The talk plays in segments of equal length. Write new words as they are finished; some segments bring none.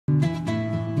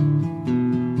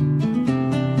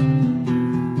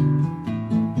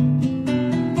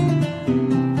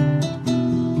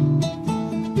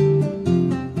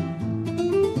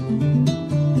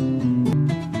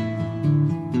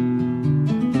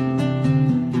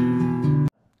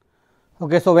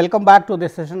Okay, so welcome back to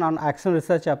this session on action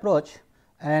research approach,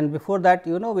 and before that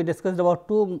we discussed about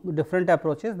two different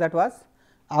approaches, that was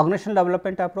organizational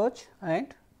development approach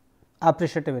and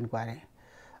appreciative inquiry.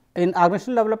 In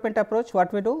organizational development approach,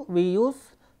 what we do? We use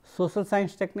social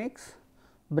science techniques,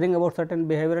 bring about certain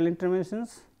behavioral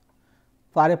interventions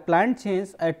for a planned change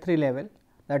at three level,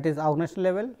 that is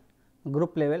organizational level,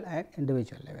 group level and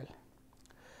individual level.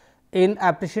 In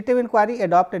appreciative inquiry,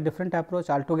 adopt a different approach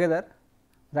altogether,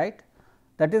 right.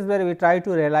 That is where we try to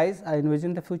realize or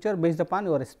envision the future based upon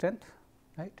your strength,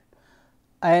 right.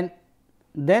 And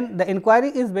then the inquiry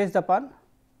is based upon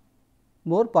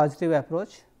more positive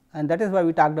approach, and that is why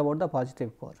we talked about the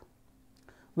positive core,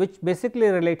 which basically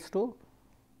relates to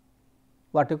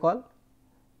what you call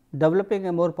developing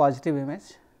a more positive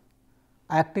image,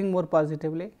 acting more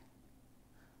positively,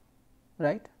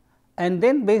 right. And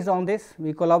then based on this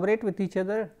we collaborate with each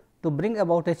other to bring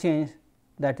about a change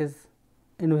that is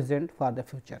envisioned for the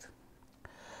future.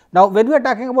 Now, when we are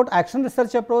talking about action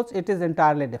research approach, it is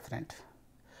entirely different.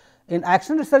 In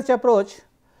action research approach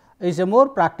is a more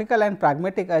practical and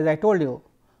pragmatic, as I told you.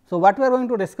 So, what we are going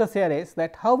to discuss here is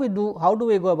that how do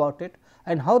we go about it,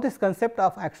 and how this concept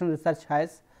of action research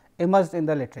has emerged in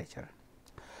the literature.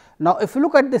 Now, if you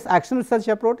look at this action research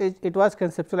approach, it was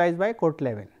conceptualized by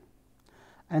Contd,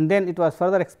 and then it was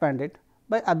further expanded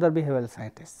by other behavioral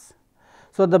scientists.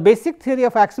 So, the basic theory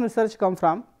of action research come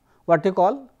from what you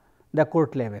call the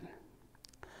Contd.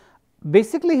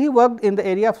 Basically, he worked in the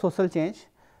area of social change,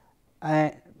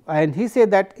 and he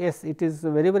said that yes, it is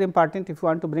very important if you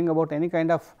want to bring about any kind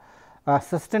of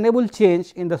sustainable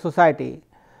change in the society.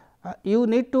 You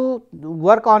need to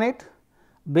work on it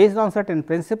based on certain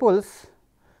principles,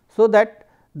 so that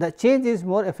the change is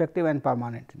more effective and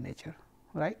permanent in nature,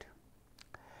 right.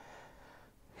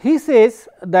 He says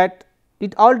that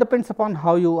it all depends upon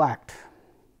how you act,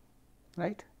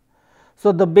 right.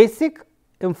 So, the basic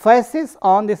emphasis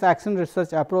on this action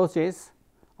research approach is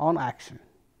on action.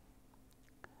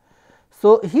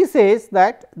 So, he says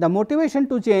that the motivation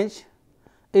to change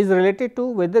is related to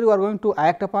whether you are going to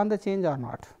act upon the change or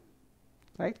not,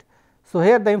 right. So,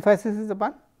 here the emphasis is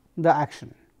upon the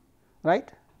action,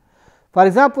 right. For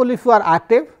example, if you are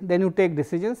active, then you take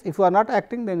decisions. If you are not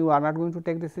acting, then you are not going to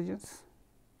take decisions,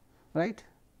 right.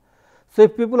 So,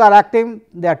 if people are acting,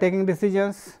 they are taking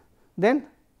decisions, then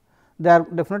they are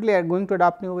definitely going to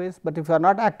adopt new ways, but if you are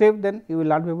not active, then you will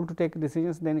not be able to take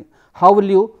decisions. Then how will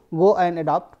you go and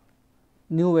adopt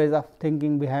new ways of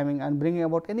thinking, behaving, and bringing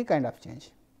about any kind of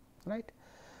change, right.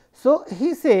 So,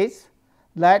 he says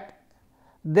that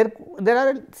there are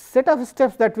a set of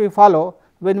steps that we follow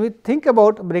when we think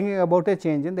about bringing about a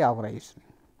change in the organization,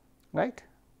 right.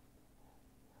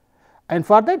 And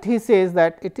for that he says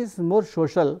that it is more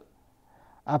social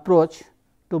approach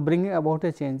to bringing about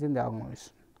a change in the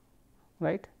organization,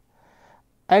 right.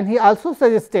 And he also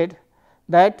suggested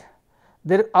that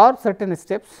there are certain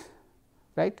steps,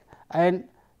 right, and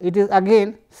it is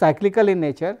again cyclical in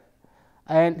nature,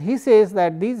 and he says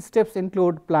that these steps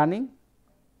include planning.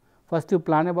 First you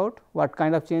plan about what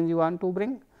kind of change you want to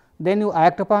bring, then you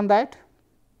act upon that,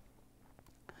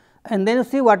 and then you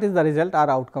see what is the result or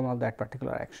outcome of that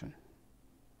particular action,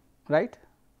 right.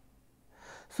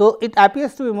 So, it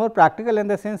appears to be more practical in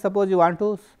the sense, suppose you want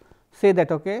to say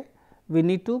that okay, we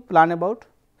need to plan about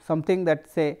something, that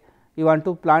say you want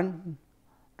to plan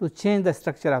to change the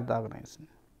structure of the organization,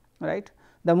 right.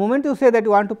 The moment you say that you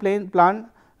want to plan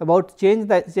about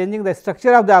changing the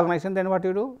structure of the organization, then what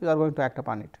you do? You are going to act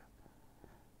upon it,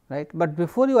 right. But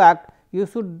before you act, you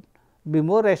should be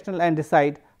more rational and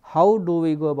decide how do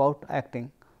we go about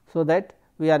acting, so that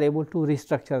we are able to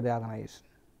restructure the organization,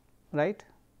 right.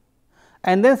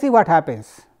 And then see what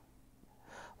happens,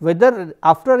 whether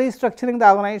after restructuring the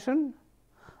organization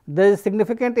there is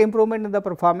significant improvement in the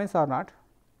performance or not,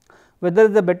 whether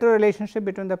there is a better relationship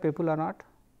between the people or not,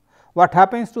 what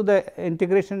happens to the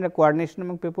integration and coordination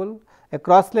among people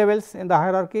across levels in the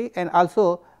hierarchy, and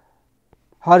also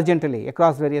horizontally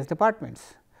across various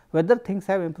departments, whether things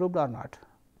have improved or not.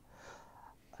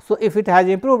 So, if it has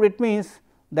improved, it means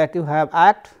that you have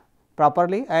acted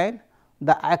properly, and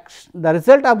the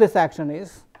result of this action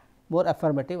is more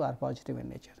affirmative or positive in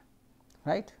nature,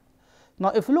 right. Now,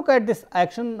 if you look at this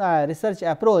action research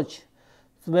approach,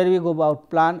 so where we go about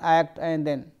plan, act, and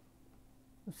then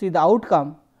see the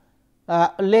outcome,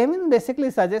 Lehman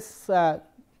basically suggests a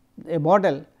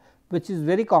model which is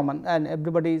very common and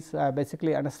everybody is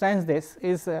basically understands this,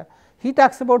 is he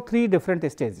talks about three different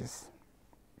stages.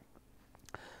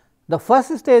 The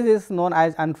first stage is known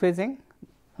as unphasing,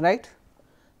 right.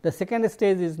 The second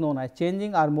stage is known as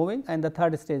changing or moving, and the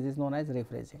third stage is known as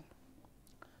rephrasing,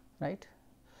 right.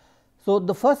 So,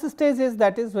 the first stage is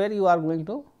that is where you are going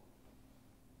to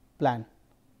plan,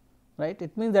 right.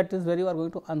 It means that is where you are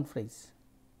going to unphrase,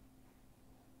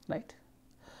 right.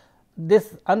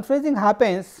 This unphrasing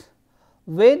happens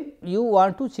when you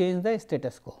want to change the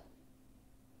status quo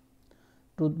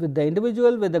with the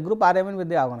individual, with the group or even with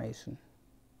the organization,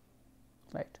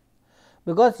 right,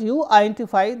 because you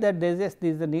identify that there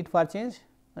is a need for change,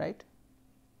 right.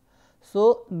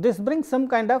 So, this brings some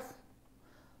kind of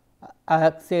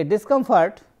say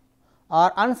discomfort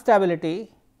or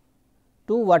instability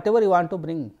to whatever you want to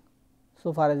bring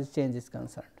so far as change is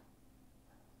concerned,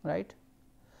 right.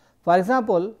 For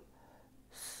example,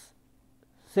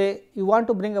 say you want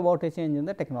to bring about a change in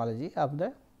the technology of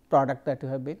the product that you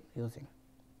have been using,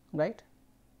 right.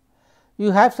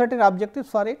 You have certain objectives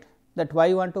for it, that why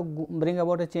you want to bring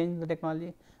about a change in the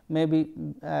technology. Maybe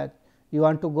you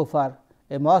want to go for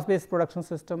a mass based production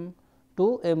system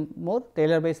to a more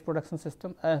tailor based production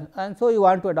system, and so you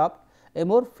want to adopt a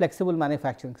more flexible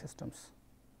manufacturing systems,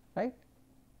 right.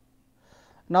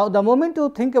 Now, the moment you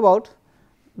think about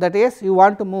that, yes, you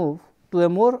want to move to a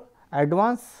more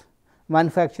advanced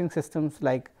manufacturing systems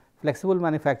like flexible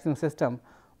manufacturing system,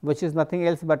 which is nothing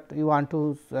else but you want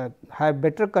to have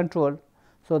better control,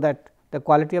 so that the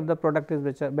quality of the product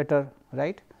is better,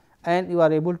 right, and you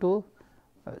are able to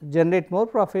generate more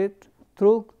profit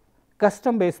through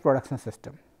custom based production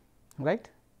system, right.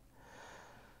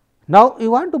 Now,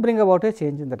 you want to bring about a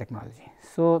change in the technology.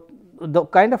 So, the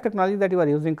kind of technology that you are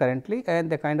using currently and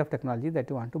the kind of technology that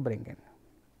you want to bring in.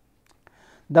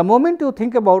 The moment you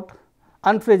think about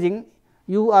unphrasing,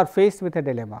 you are faced with a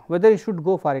dilemma whether you should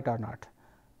go for it or not,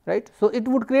 right. So, it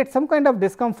would create some kind of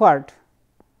discomfort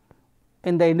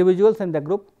in the individuals and the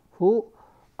group who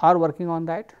are working on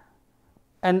that,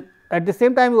 and at the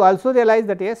same time you also realize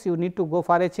that yes, you need to go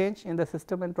for a change in the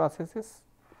system and processes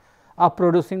of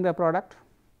producing the product,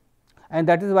 and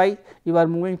that is why you are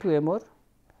moving to a more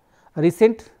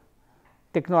recent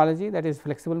technology, that is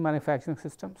flexible manufacturing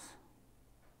systems,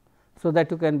 so that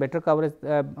you can better cover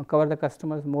the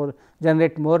customers, more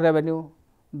generate more revenue,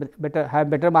 have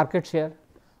better market share,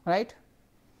 right.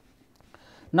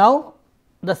 Now,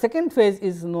 the second phase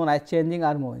is known as changing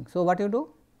or moving. So, what you do?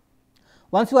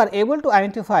 Once you are able to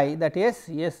identify that yes,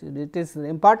 it is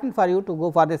important for you to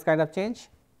go for this kind of change.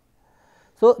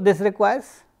 So, this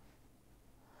requires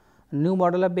new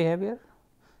model of behavior.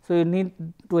 So, you need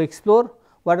to explore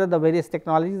what are the various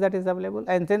technologies that is available,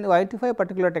 and then you identify a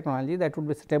particular technology that would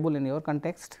be suitable in your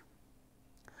context.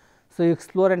 So, you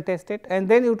explore and test it, and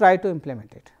then you try to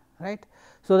implement it, right.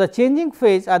 So, the changing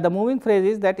phase or the moving phase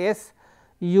is that yes,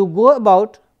 you go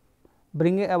about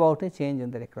bringing about a change in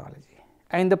the technology,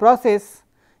 and in the process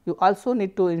you also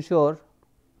need to ensure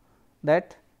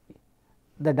that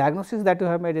the diagnosis that you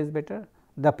have made is better,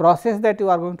 the process that you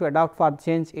are going to adopt for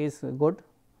change is good,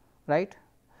 right,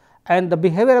 and the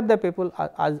behavior of the people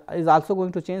is also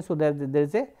going to change, so that there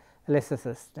is a less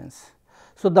resistance.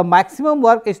 So, the maximum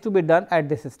work is to be done at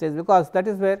this stage, because that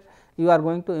is where you are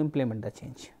going to implement the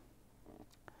change,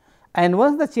 and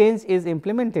once the change is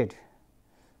implemented,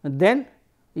 then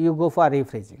you go for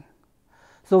rephrasing.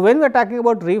 So, when we are talking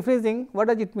about rephrasing, what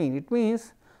does it mean? It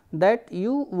means that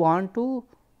you want to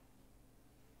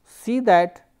see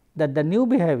that the new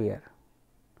behavior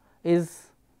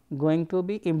is going to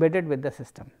be embedded with the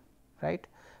system, right.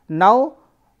 Now,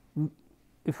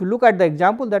 if you look at the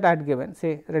example that I had given,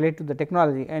 say related to the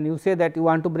technology, and you say that you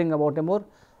want to bring about a more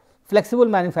flexible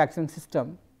manufacturing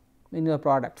system in your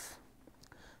products.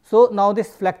 So, now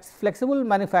this flexible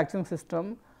manufacturing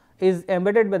system is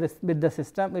embedded with the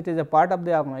system, it is a part of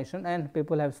the organization, and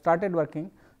people have started working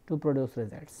to produce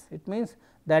results. It means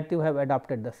that you have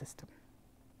adopted the system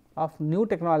of new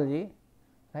technology,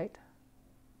 right.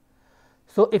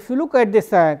 So, if you look at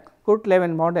this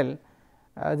Contd model,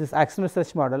 this action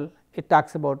research model, it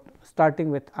talks about starting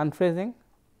with unphrasing,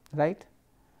 right,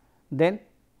 then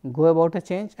go about a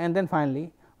change, and then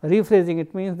finally rephrasing.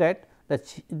 It means that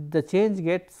the change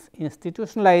gets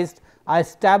institutionalized,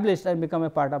 established, and become a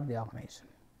part of the organization,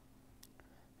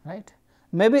 right.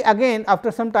 Maybe again after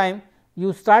some time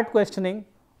you start questioning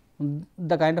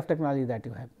the kind of technology that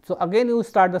you have. So, again you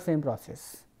start the same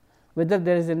process, whether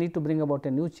there is a need to bring about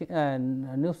a new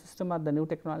system or the new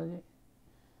technology,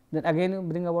 then again you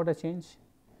bring about a change,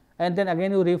 and then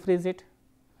again you rephrase it,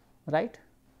 right.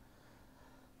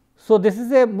 So, this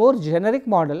is a more generic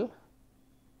model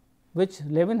which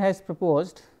Levin has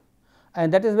proposed,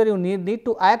 and that is where you need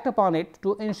to act upon it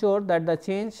to ensure that the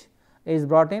change is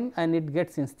brought in and it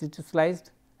gets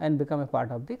institutionalized and become a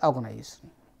part of the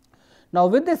organization. Now,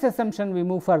 with this assumption we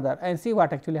move further and see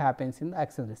what actually happens in the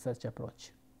action research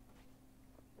approach.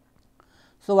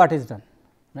 So, what is done,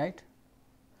 right?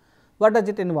 what does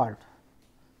it involve?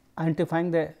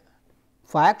 Identifying the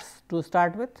facts to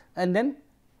start with and then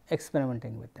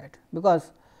experimenting with that,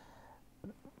 because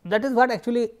that is what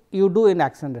actually you do in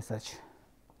action research.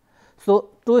 So,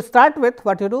 to start with,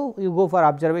 what you do? You go for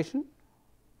observation,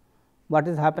 what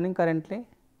is happening currently,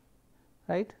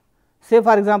 right. Say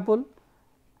for example,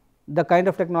 the kind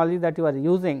of technology that you are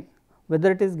using,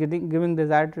 whether it is giving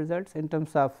desired results in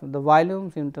terms of the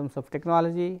volumes, in terms of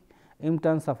technology, in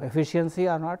terms of efficiency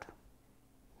or not,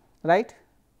 right.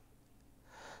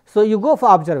 So, you go for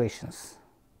observations,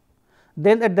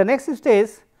 then at the next stage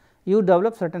you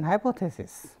develop certain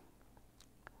hypotheses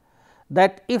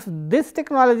that if this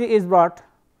technology is brought,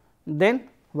 then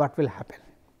what will happen.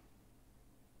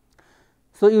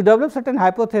 So, you develop certain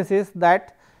hypothesis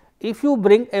that if you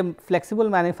bring a flexible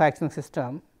manufacturing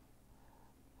system,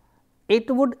 it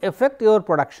would affect your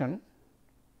production,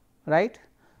 right.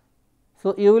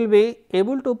 So, you will be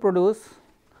able to produce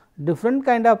different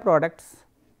kind of products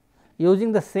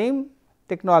using the same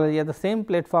technology or the same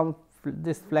platform,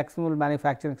 this flexible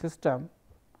manufacturing system,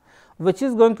 which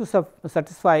is going to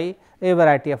satisfy a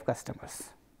variety of customers.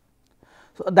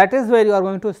 So, that is where you are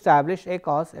going to establish a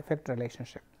cause effect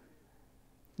relationship,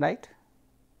 right.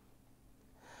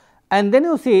 And then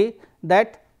you see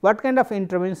that what kind of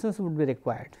interventions would be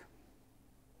required.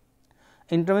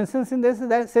 Interventions in this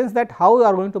sense that how you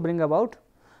are going to bring about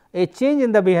a change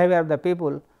in the behavior of the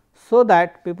people, so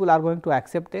that people are going to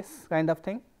accept this kind of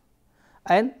thing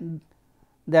and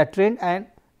they are trained and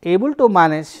able to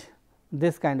manage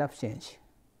this kind of change,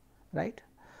 right.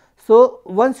 So,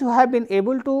 once you have been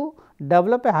able to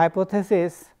develop a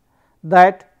hypothesis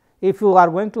that if you are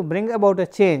going to bring about a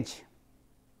change,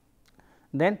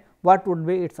 then what would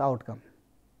be its outcome,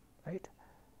 right.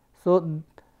 So,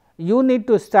 you need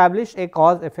to establish a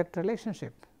cause effect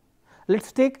relationship. Let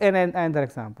us take another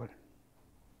example,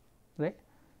 right,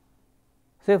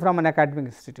 say from an academic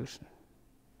institution,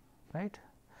 right.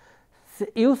 So,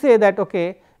 you say that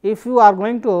okay, if you are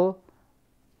going to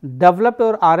develop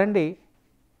your R&D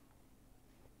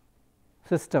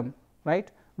system, right,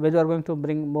 where you are going to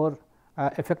bring more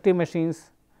effective machines,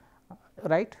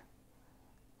 right,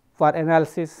 for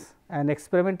analysis and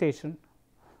experimentation,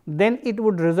 then it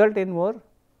would result in more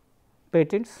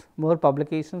patents, more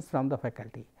publications from the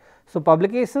faculty. So,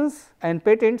 publications and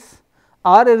patents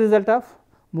are a result of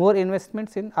more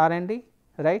investments in R&D,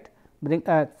 right, bring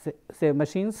say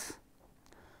machines.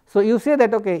 So, you say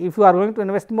that okay, if you are going to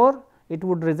invest more, it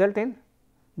would result in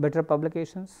better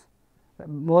publications,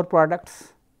 more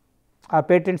products or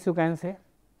patents you can say.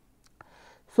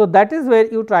 So, that is where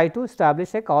you try to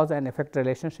establish a cause and effect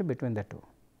relationship between the two.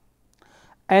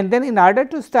 And then in order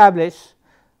to establish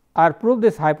or prove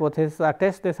this hypothesis or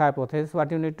test this hypothesis,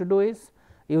 what you need to do is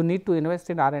you need to invest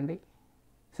in R&D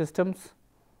systems,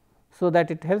 so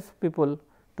that it helps people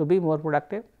to be more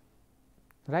productive,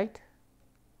 right.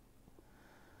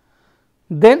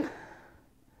 Then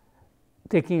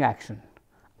taking action,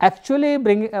 actually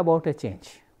bringing about a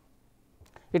change.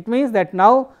 It means that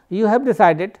now you have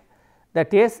decided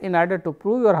that yes, in order to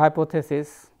prove your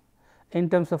hypothesis in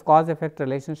terms of cause effect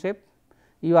relationship,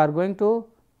 you are going to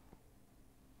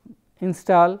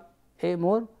install a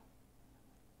more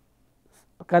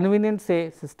convenient say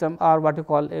system, or what you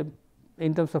call a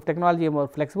in terms of technology a more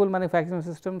flexible manufacturing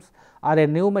systems, or a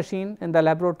new machine in the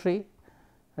laboratory,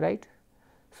 right.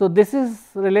 So, this is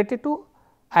related to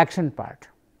action part.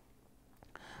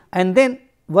 And then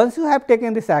once you have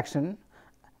taken this action,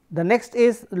 the next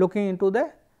is looking into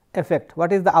the effect,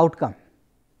 what is the outcome,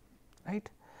 right.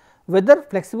 Whether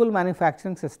flexible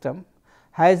manufacturing system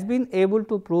has been able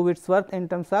to prove its worth in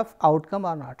terms of outcome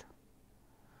or not.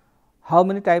 How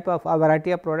many type of a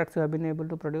variety of products you have been able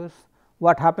to produce,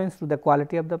 what happens to the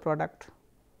quality of the product,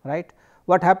 right.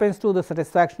 What happens to the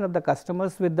satisfaction of the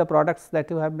customers with the products that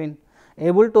you have been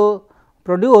able to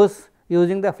produce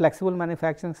using the flexible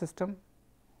manufacturing system,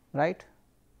 right.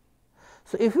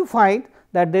 So, if you find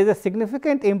that there is a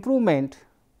significant improvement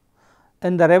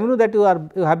in the revenue that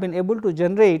you have been able to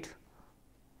generate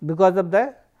because of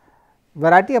the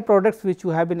variety of products which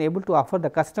you have been able to offer the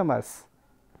customers.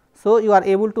 So, you are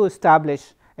able to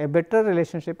establish a better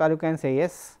relationship, or you can say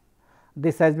yes,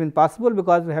 this has been possible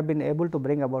because we have been able to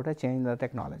bring about a change in the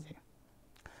technology.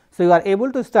 So, you are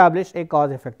able to establish a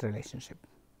cause effect relationship,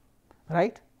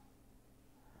 right.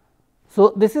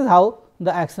 So, this is how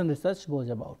the action research goes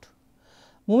about.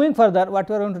 Moving further, what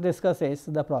we are going to discuss is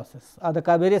the process or the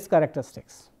various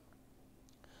characteristics.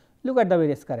 Look at the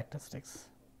various characteristics,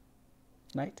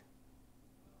 right.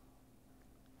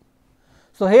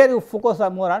 So, here you focus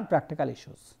on more on practical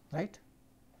issues, right.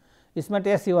 It means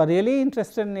yes, you are really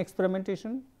interested in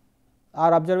experimentation,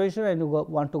 or observation and you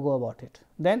want to go about it.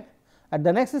 Then at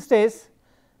the next stage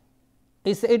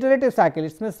is iterative cycle.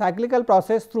 It is a cyclical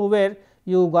process through where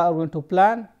you are going to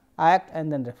plan, act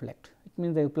and then reflect. It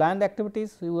means that you plan the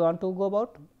activities you want to go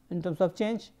about in terms of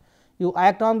change, you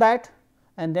act on that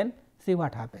and then see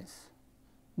what happens,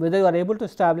 whether you are able to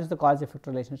establish the cause effect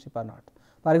relationship or not.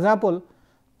 For example,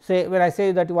 say when I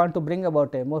say that you want to bring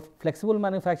about a more flexible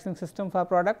manufacturing system for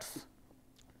products,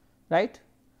 right,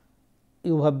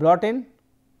 you have brought in,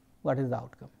 what is the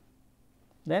outcome?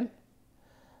 Then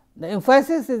the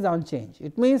emphasis is on change.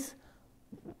 It means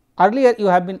earlier you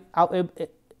have been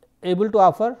able to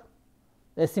offer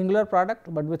a singular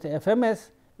product, but with FMS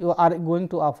you are going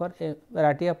to offer a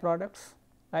variety of products,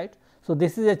 right. So,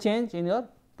 this is a change in your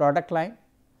product line.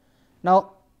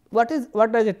 Now, what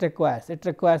does it require? It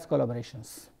requires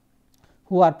collaborations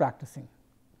who are practicing.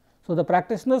 So, the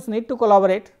practitioners need to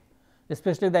collaborate,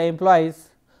 especially the employees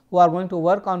who are going to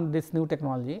work on this new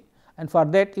technology, and for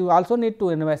that you also need to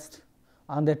invest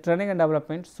on the training and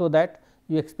development, so that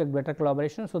you expect better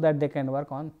collaboration, so that they can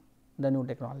work on the new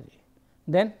technology.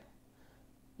 Then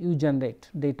you generate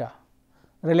data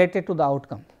related to the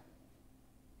outcome,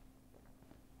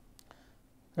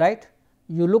 right.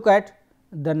 You look at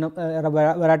the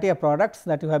variety of products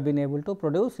that you have been able to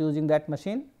produce using that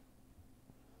machine,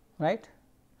 right,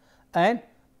 and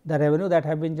the revenue that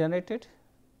have been generated,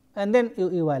 and then you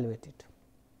evaluate it.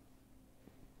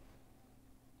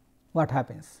 What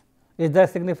happens? Is there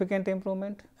significant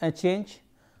improvement, a change?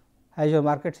 Has your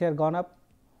market share gone up?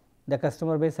 The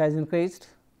customer base has increased?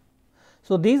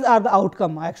 So, these are the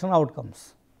outcome, action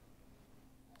outcomes,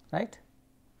 right.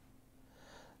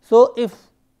 So, if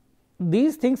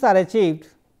these things are achieved,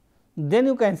 then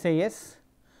you can say yes,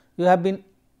 you have been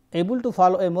able to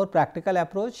follow a more practical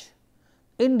approach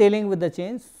in dealing with the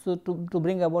change. So, to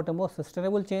bring about a more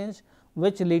sustainable change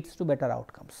which leads to better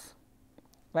outcomes,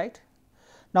 right.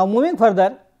 Now, moving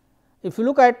further, if you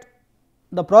look at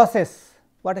the process,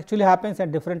 what actually happens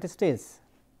at different stages,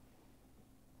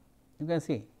 you can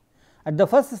see at the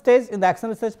first stage in the action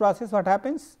research process, what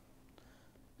happens?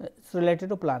 It is related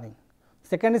to planning.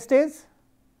 Second stage,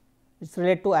 it is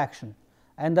related to action,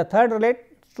 and the third relates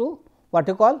to what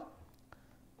you call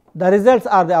the results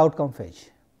or the outcome phase,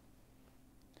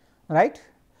 right.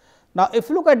 Now, if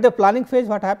you look at the planning phase,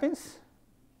 what happens?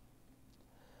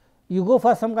 You go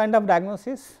for some kind of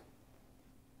diagnosis.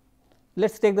 Let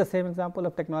us take the same example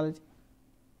of technology.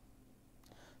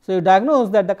 So, you diagnose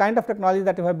that the kind of technology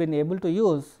that you have been able to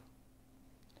use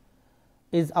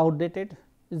is outdated,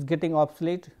 is getting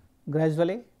obsolete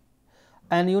gradually,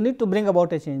 and you need to bring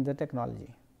about a change in the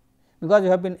technology, because you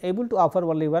have been able to offer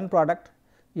only one product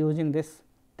using this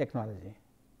technology,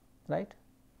 right.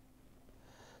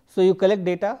 So, you collect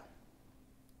data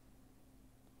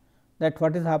that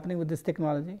what is happening with this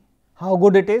technology, how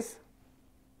good it is,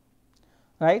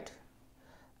 right,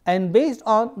 and based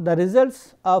on the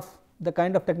results of the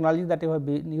kind of technology that you have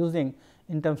been using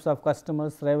in terms of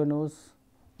customers, revenues,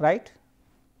 right,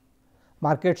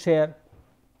 market share,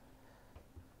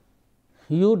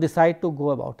 you decide to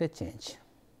go about a change,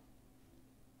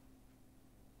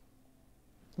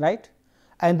 right,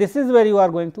 and this is where you are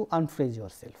going to unphrase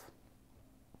yourself,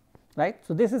 right.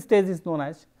 So, this stage is known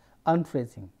as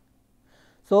unphrasing.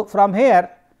 So, from here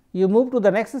you move to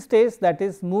the next stage, that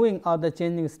is moving or the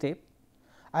changing step.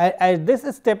 At this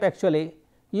step actually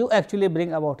you actually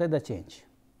bring about the change.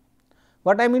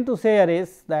 What I mean to say here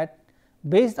is that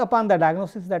based upon the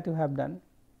diagnosis that you have done,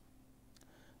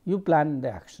 you plan the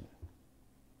action.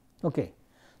 Okay.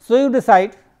 So, you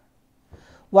decide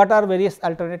what are various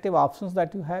alternative options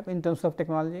that you have in terms of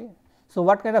technology. So,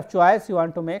 what kind of choice you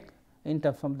want to make in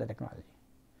terms of the technology.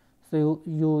 So,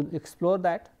 you explore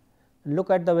that, look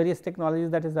at the various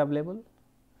technologies that is available,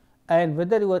 and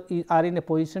whether you are in a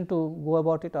position to go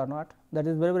about it or not, that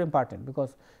is very, very important,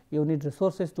 because you need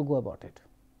resources to go about it,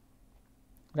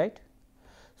 right.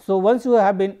 So, once you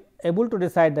have been able to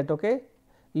decide that okay,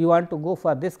 you want to go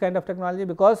for this kind of technology,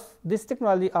 because this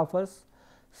technology offers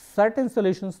certain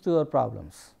solutions to your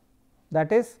problems,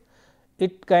 that is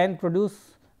it can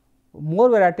produce more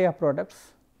variety of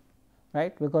products,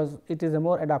 right, because it is a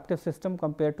more adaptive system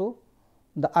compared to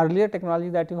the earlier technology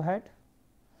that you had,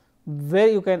 where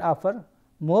you can offer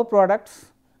more products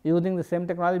using the same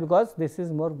technology, because this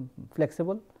is more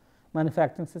flexible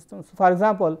manufacturing system. So, for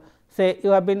example, say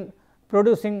you have been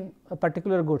producing a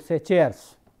particular good, say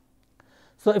chairs.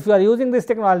 So, if you are using this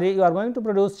technology, you are going to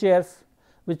produce chairs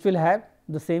which will have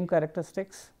the same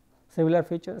characteristics, similar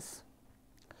features.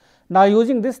 Now,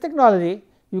 using this technology,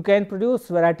 you can produce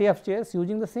variety of chairs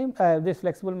using the same this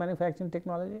flexible manufacturing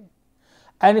technology,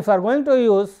 and if you are going to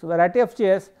use variety of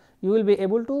chairs you will be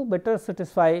able to better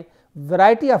satisfy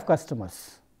variety of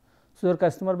customers. So, your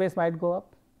customer base might go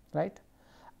up, right,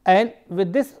 and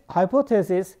with this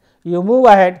hypothesis you move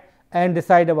ahead and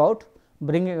decide about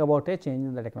bringing about a change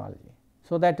in the technology,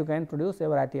 so that you can produce a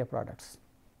variety of products,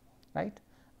 right,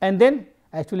 and then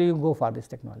actually you go for this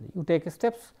technology, you take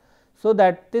steps so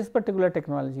that this particular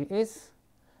technology is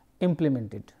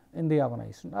implemented in the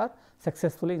organization or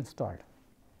successfully installed.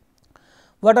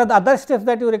 What are the other steps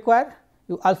that you require?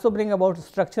 You also bring about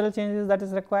structural changes that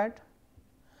is required.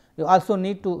 You also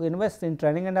need to invest in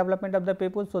training and development of the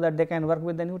people, so that they can work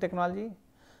with the new technology.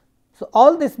 So,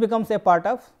 all this becomes a part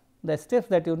of the steps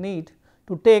that you need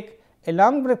to take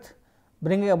along with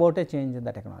bringing about a change in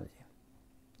the technology,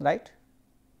 right.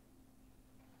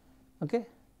 Okay.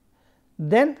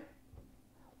 Then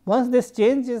once this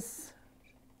change is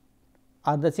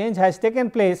or the change has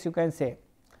taken place, you can say,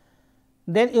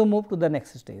 then you move to the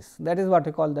next stage, that is what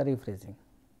we call the rephrasing.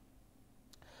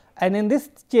 And in this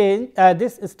change,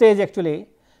 this stage actually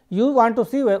you want to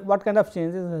see what kind of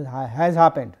changes has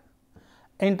happened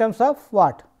in terms of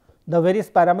what, the various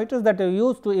parameters that you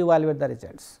use to evaluate the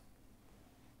results,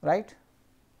 right.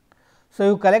 So,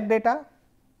 you collect data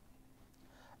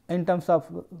in terms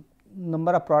of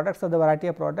number of products or the variety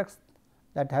of products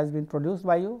that has been produced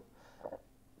by you,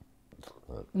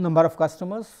 number of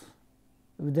customers,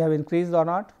 if they have increased or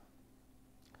not,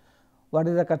 what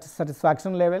is the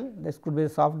satisfaction level, this could be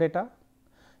soft data.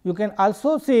 You can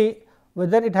also see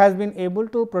whether it has been able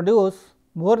to produce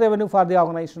more revenue for the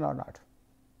organization or not,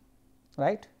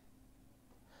 right.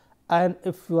 And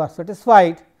if you are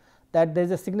satisfied that there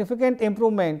is a significant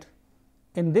improvement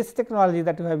in this technology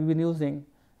that you have been using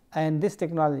and this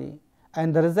technology,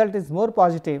 and the result is more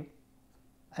positive,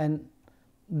 and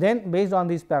then based on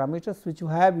these parameters which you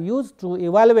have used to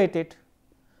evaluate it,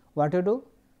 what you do?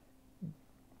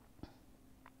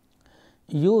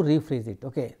 You rephrase it.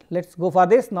 Okay. Let us go for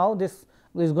this now. This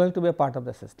is going to be a part of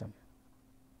the system,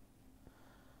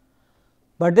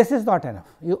 but this is not enough.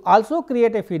 You also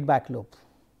create a feedback loop,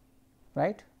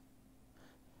 right.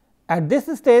 At this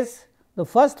stage, the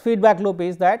first feedback loop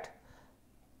is that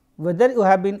whether you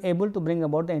have been able to bring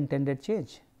about the intended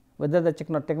change, whether the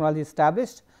technology is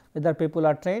established, whether people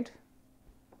are trained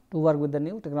to work with the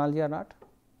new technology or not.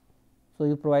 So,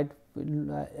 you provide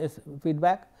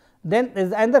feedback. Then there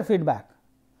is another feedback,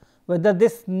 whether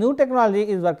this new technology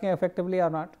is working effectively or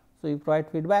not. So, you provide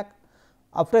feedback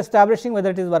after establishing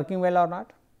whether it is working well or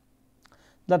not.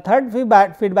 The third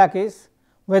feedback is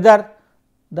whether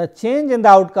the change in the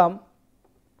outcome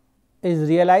is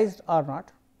realized or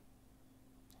not.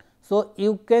 So,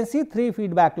 you can see three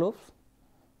feedback loops,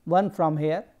 one from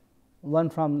here, one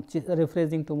from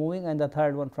rephrasing to moving, and the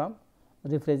third one from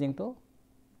rephrasing to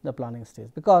the planning stage.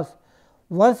 Because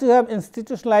once you have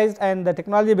institutionalized and the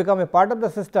technology become a part of the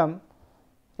system,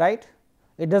 right,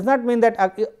 it does not mean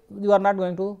that you are not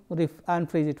going to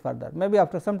unfreeze it further. Maybe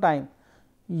after some time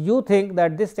you think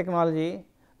that this technology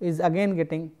is again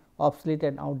getting obsolete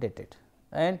and outdated,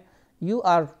 and you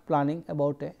are planning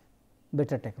about a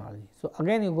better technology. So,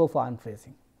 again you go for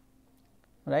unfreezing,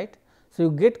 right. So,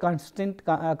 you get constant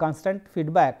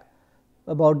feedback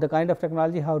about the kind of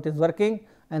technology, how it is working,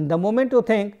 and the moment you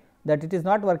think that it is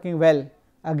not working well,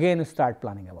 again you start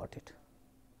planning about it,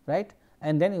 right,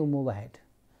 and then you move ahead.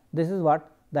 This is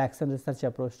what the action research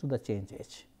approach to the change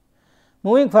is.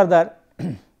 Moving further,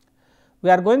 we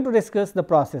are going to discuss the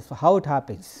process, how it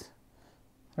happens,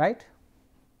 right.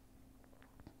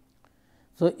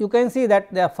 So, you can see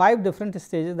that there are 5 different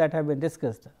stages that have been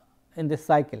discussed in this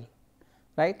cycle,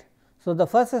 right. So, the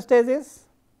first stage is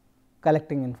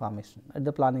collecting information at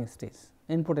the planning stage,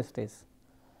 input stage,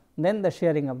 then the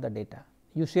sharing of the data.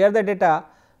 You share the data,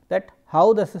 that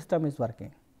how the system is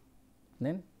working,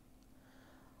 then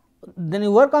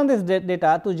you work on this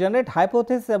data to generate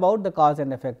hypothesis about the cause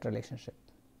and effect relationship.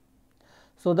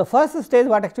 So, the first stage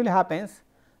what actually happens,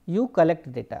 you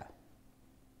collect data,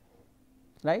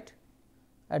 right,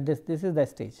 at this is the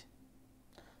stage.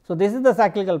 So, this is the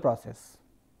cyclical process,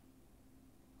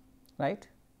 right,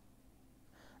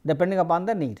 depending upon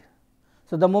the need.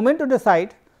 So, the moment you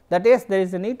decide that yes, there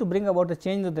is a need to bring about a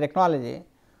change in the technology,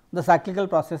 the cyclical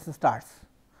process starts.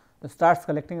 It starts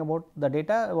collecting about the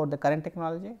data about the current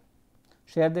technology,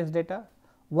 share this data,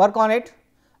 work on it,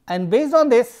 and based on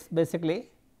this basically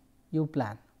you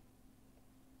plan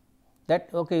that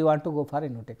okay, you want to go for a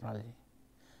new technology,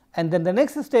 and then the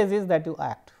next stage is that you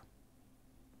act,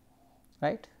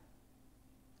 right.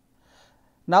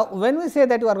 Now, when we say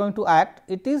that you are going to act,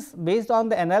 it is based on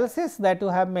the analysis that you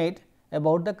have made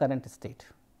about the current state,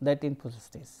 that input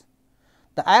state.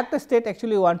 The act state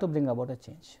actually you want to bring about a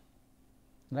change,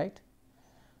 right.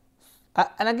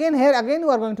 And again here again you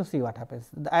are going to see what happens.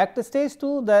 The act stage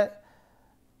to the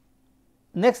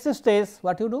next stage,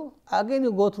 what you do? Again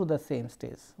you go through the same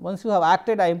stage. Once you have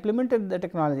acted, I implemented the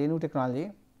technology, new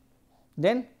technology,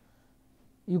 then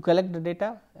you collect the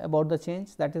data about the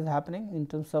change that is happening in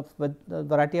terms of with the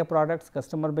variety of products,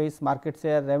 customer base, market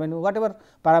share, revenue, whatever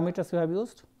parameters you have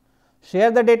used.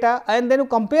 Share the data and then you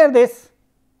compare this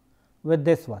with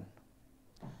this one.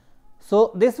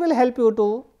 So, this will help you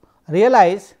to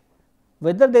realize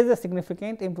whether there is a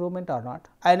significant improvement or not,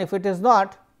 and if it is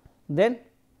not, then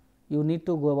you need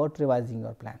to go about revising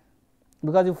your plan,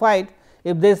 because you find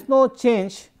if there is no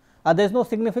change or there is no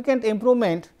significant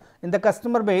improvement in the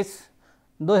customer base,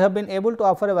 though you have been able to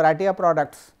offer a variety of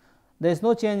products, there is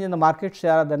no change in the market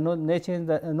share,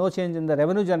 no change in the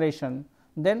revenue generation,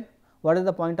 then what is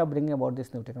the point of bringing about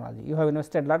this new technology? You have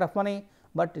invested lot of money,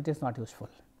 but it is not useful,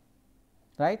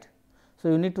 right. So,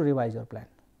 you need to revise your plan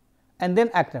and then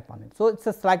act upon it. So, it is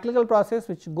a cyclical process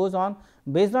which goes on.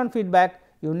 Based on feedback,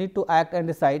 you need to act and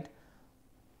decide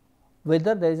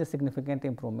whether there is a significant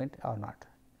improvement or not,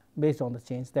 based on the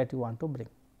change that you want to bring,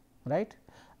 right.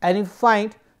 And if you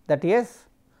find that yes,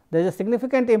 there is a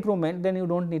significant improvement, then you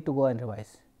do not need to go and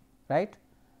revise, right.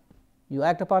 You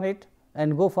act upon it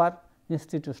and go for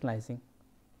institutionalizing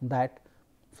that,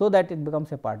 so that it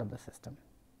becomes a part of the system,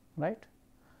 right.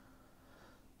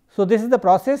 So, this is the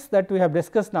process that we have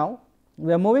discussed now.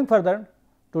 We are moving further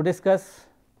to discuss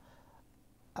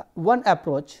one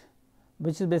approach,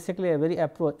 which is basically a very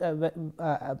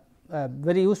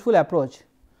useful approach,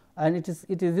 and it is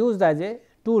used as a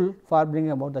tool for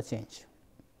bringing about the change.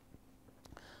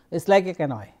 It is like a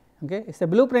canoe, okay. It is a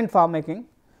blueprint for making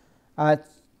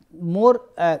more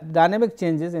dynamic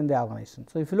changes in the organization.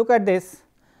 So, if you look at this,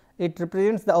 it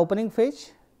represents the opening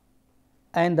phase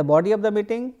and the body of the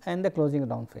meeting and the closing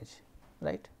down phase,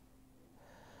 right.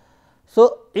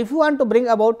 So, if you want to bring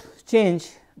about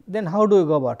change, then how do you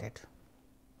go about it?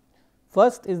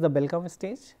 First is the welcome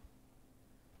stage,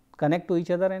 connect to each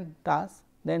other and tasks,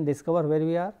 then discover where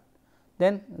we are,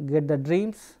 then get the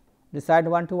dreams, decide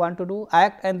what you want to do,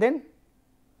 act, and then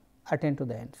attend to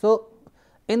the end. So,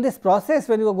 in this process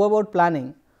when you go about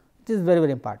planning, it is very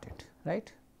important,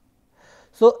 right.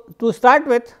 So, to start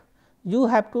with, you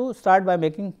have to start by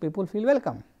making people feel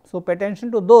welcome. So, pay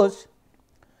attention to those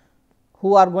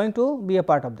who are going to be a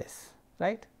part of this,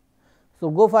 right.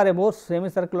 So, go for a more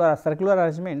semicircular or circular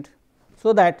arrangement,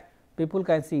 so that people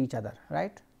can see each other,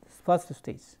 right, first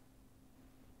stage,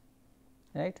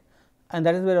 right, and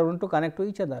that is where you are going to connect to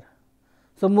each other.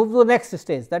 So, move to the next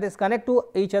stage, that is connect to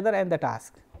each other and the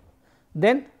task.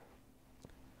 Then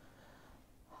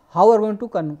how are going to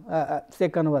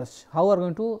converse, how are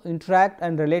going to interact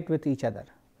and relate with each other,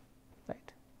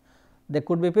 right. There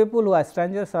could be people who are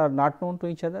strangers or not known to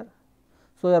each other.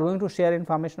 So, you are going to share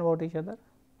information about each other,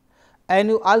 and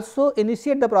you also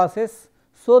initiate the process,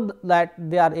 so that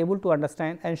they are able to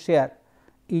understand and share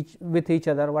with each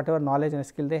other whatever knowledge and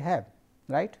skill they have,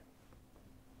 right.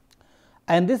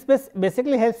 And this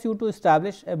basically helps you to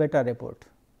establish a better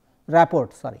rapport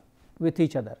with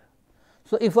each other.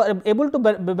 So, if you are able to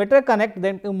better connect,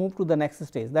 then you move to the next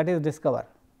stage, that is discover,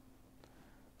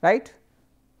 right,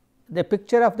 the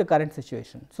picture of the current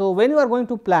situation. So, when you are going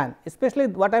to plan, especially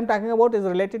what I am talking about is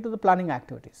related to the planning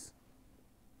activities,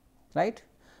 right.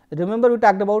 Remember we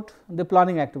talked about the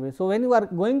planning activities. So, when you are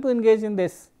going to engage in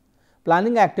this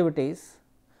planning activities,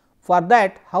 for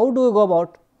that how do you go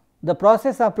about the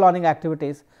process of planning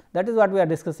activities, that is what we are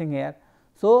discussing here.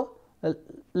 So,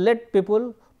 let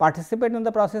people participate in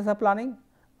the process of planning,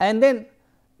 and then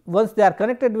once they are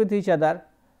connected with each other,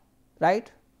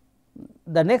 right,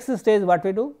 the next stage what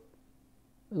we do,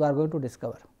 we are going to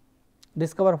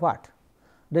discover what?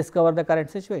 Discover the current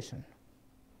situation,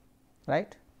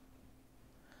 right,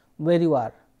 where you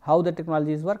are, how the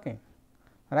technology is working,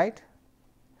 right,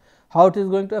 how it is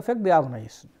going to affect the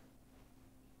organization.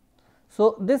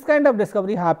 So, this kind of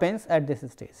discovery happens at this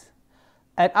stage,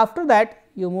 and after that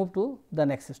you move to the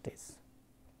next stage,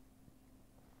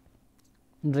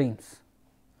 dreams,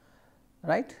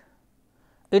 right.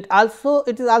 It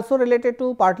is also related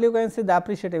to, partly you can see the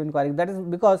appreciative inquiry, that is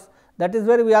because that is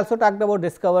where we also talked about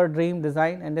discover, dream,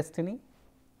 design and destiny.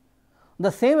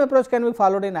 The same approach can be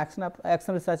followed in action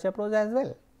research approach as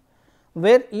well,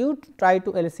 where you try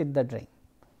to elicit the dream,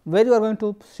 where you are going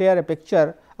to share a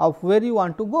picture of where you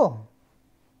want to go,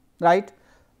 right,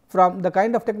 from the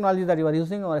kind of technology that you are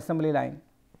using or assembly line,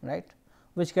 right,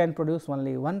 which can produce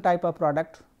only one type of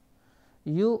product.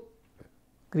 You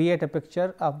create a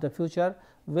picture of the future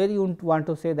where you want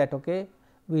to say that okay,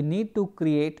 we need to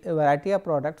create a variety of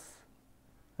products,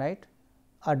 right,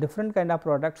 or different kind of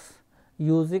products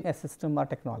using a system or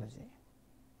technology,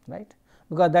 right,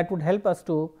 because that would help us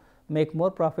to make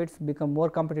more profits, become more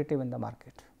competitive in the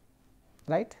market,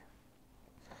 right.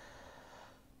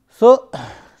 So,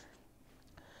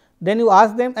 then you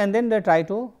ask them and then they try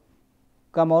to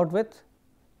come out with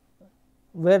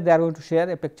where they are going to share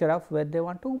a picture of where they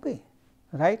want to be,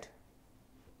 right.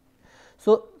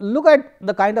 So, look at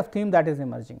the kind of theme that is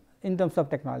emerging in terms of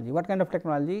technology. What kind of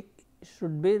technology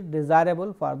should be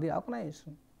desirable for the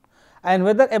organization, and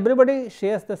whether everybody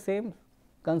shares the same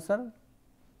concern,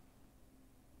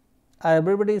 or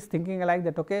everybody is thinking alike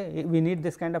that okay, we need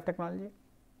this kind of technology,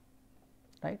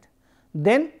 right.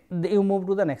 Then you move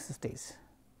to the next stage,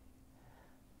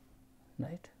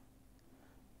 right.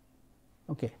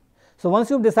 Okay. So,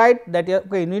 once you decide that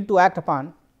okay, you need to act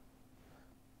upon,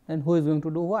 then who is going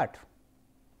to do what,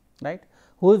 right?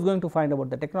 Who is going to find about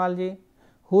the technology,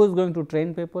 who is going to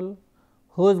train people,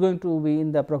 who is going to be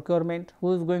in the procurement,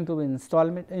 who is going to be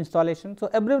installation. So,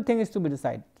 everything is to be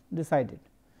decided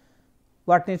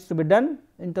what needs to be done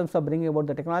in terms of bringing about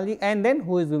the technology, and then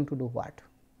who is going to do what.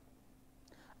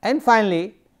 And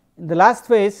finally, in the last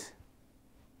phase,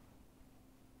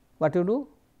 what you do?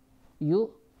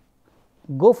 You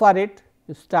go for it,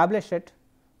 you establish it,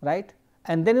 right,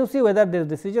 and then you see whether this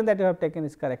decision that you have taken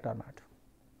is correct or not,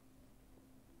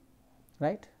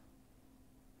 right.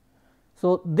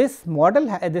 So, this model,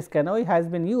 this canoe has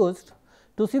been used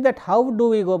to see that how do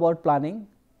we go about planning,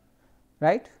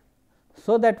 right,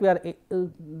 so that we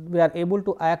are able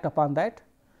to act upon that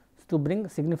to bring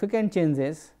significant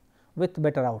changes with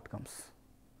better outcomes,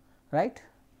 right.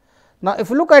 Now, if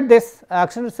you look at this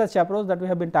action research approach that we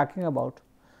have been talking about,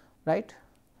 right,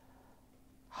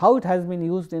 how it has been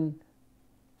used in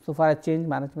so far as change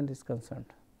management is concerned,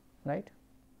 right.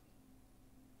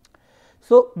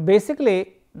 So,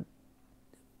 basically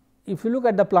if you look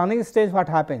at the planning stage, what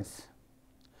happens?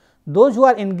 Those who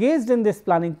are engaged in this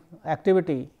planning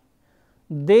activity,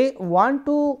 they want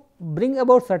to bring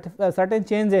about certain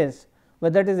changes,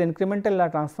 whether it is incremental or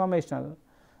transformational.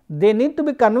 They need to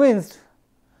be convinced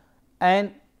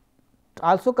and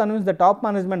also convince the top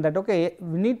management that okay,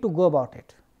 we need to go about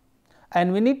it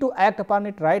and we need to act upon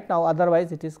it right now,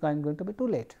 otherwise it is going to be too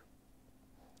late,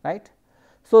 right.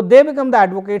 So, they become the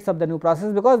advocates of the new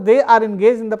process, because they are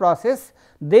engaged in the process,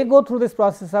 they go through this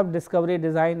process of discovery,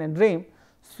 design and dream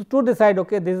to decide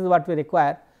okay, this is what we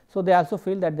require. So, they also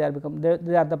feel that they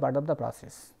are the part of the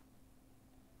process,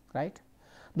 right.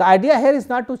 The idea here is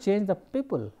not to change the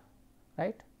people,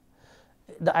 right.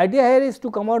 The idea here is to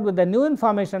come out with the new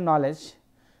information knowledge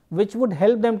which would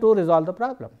help them to resolve the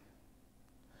problem.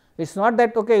 It is not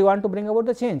that okay, you want to bring about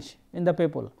the change in the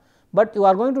people, but you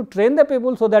are going to train the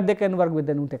people so that they can work with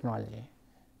the new technology,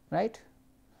 right.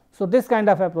 So, this kind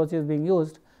of approach is being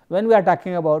used when we are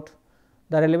talking about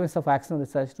the relevance of action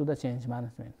research to the change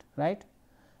management, right.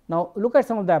 Now, look at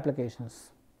some of the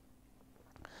applications.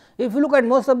 If you look at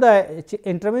most of the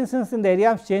interventions in the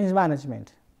area of change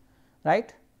management,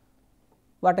 right,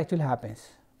 what actually happens?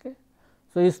 Okay.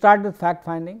 So, you start with fact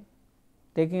finding,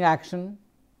 taking action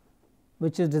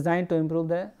which is designed to improve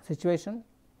the situation,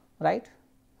 right.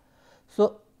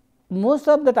 So, most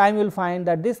of the time you will find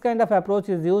that this kind of approach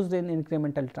is used in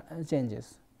incremental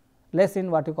changes, less in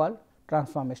what you call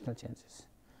transformational changes,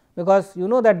 because you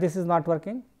know that this is not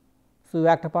working. So, you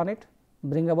act upon it,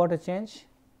 bring about a change,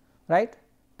 right,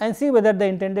 and see whether the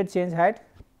intended change had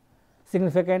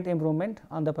significant improvement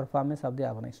on the performance of the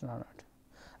organization or not,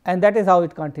 and that is how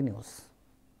it continues,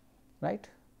 right.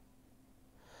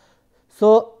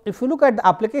 So, if you look at the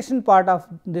application part of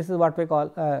this is what we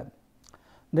call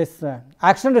this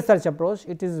action research approach,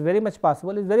 it is very much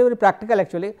possible, it is very practical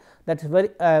actually, that is very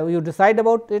you decide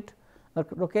about it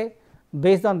okay,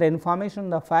 based on the information,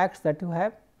 the facts that you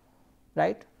have,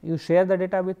 right. You share the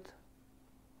data with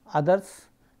others,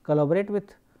 collaborate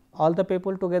with all the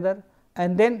people together,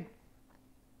 and then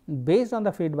based on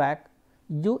the feedback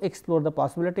you explore the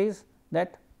possibilities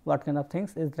that what kind of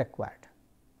things is required.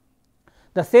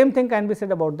 The same thing can be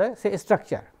said about the say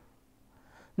structure.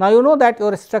 Now, you know that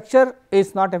your structure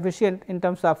is not efficient in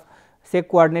terms of say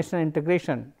coordination and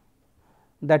integration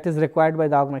that is required by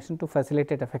the organization to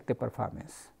facilitate effective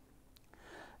performance.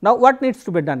 Now, what needs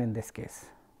to be done in this case?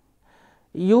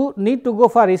 You need to go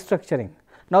for restructuring.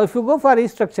 Now, if you go for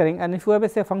restructuring and if you have a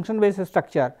say function based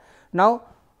structure, now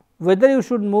whether you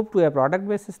should move to a product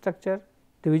based structure,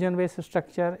 division based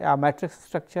structure, a matrix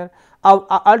structure, or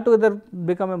altogether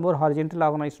become a more horizontal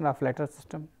organization of lateral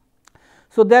system.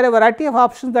 So, there are a variety of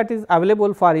options that is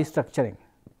available for restructuring,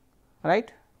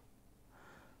 right.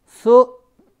 So,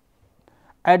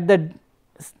 at the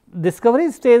discovery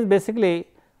stage, basically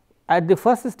at the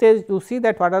first stage you see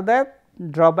that what are the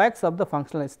drawbacks of the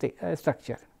functional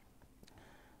structure,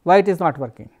 why it is not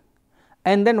working,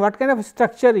 and then what kind of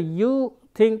structure you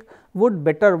think would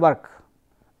better work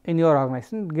in your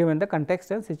organization given the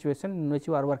context and situation in which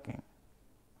you are working.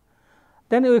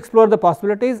 Then you explore the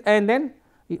possibilities and then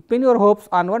you pin your hopes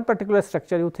on one particular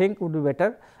structure you think would be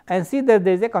better, and see that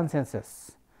there is a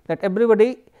consensus that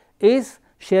everybody is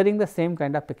sharing the same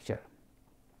kind of picture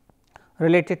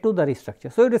related to the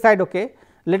restructure. So, you decide okay,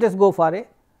 let us go for a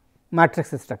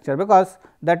matrix structure, because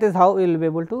that is how we will be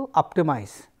able to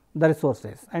optimize the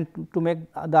resources and to make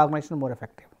the organization more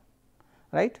effective,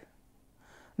 right.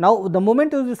 Now, the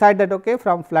moment you decide that okay,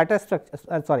 from flatter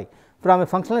structure from a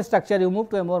functional structure you move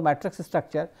to a more matrix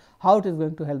structure, how it is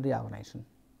going to help the organization,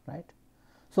 right.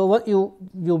 So, what you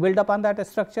build upon that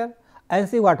structure and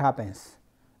see what happens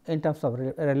in terms of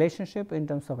relationship, in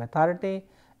terms of authority,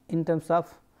 in terms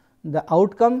of the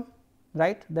outcome,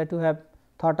 right, that you have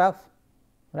thought of,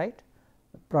 right,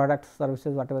 products,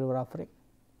 services, whatever you are offering,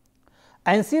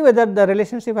 and see whether the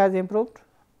relationship has improved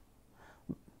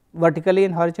vertically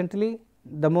and horizontally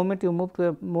the moment you move to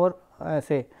a more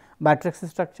say matrix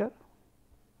structure.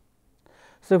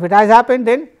 So, if it has happened,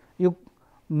 then you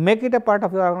make it a part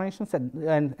of your organization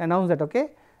and announce that okay,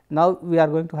 now we are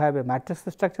going to have a matrix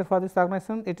structure for this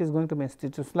organization, it is going to be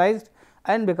institutionalized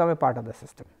and become a part of the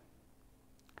system.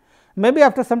 Maybe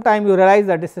after some time you realize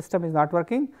that this system is not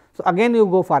working, so again you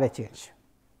go for a change,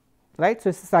 right. So,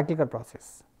 it is a cyclical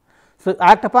process. So,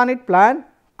 act upon it, plan,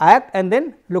 act, and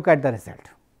then look at the result.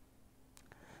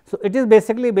 So, it is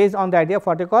basically based on the idea of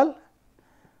what you call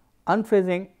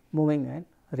unphrasing, moving and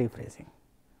rephrasing,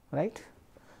 right.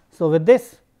 So, with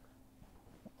this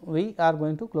we are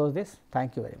going to close this.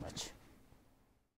 Thank you very much.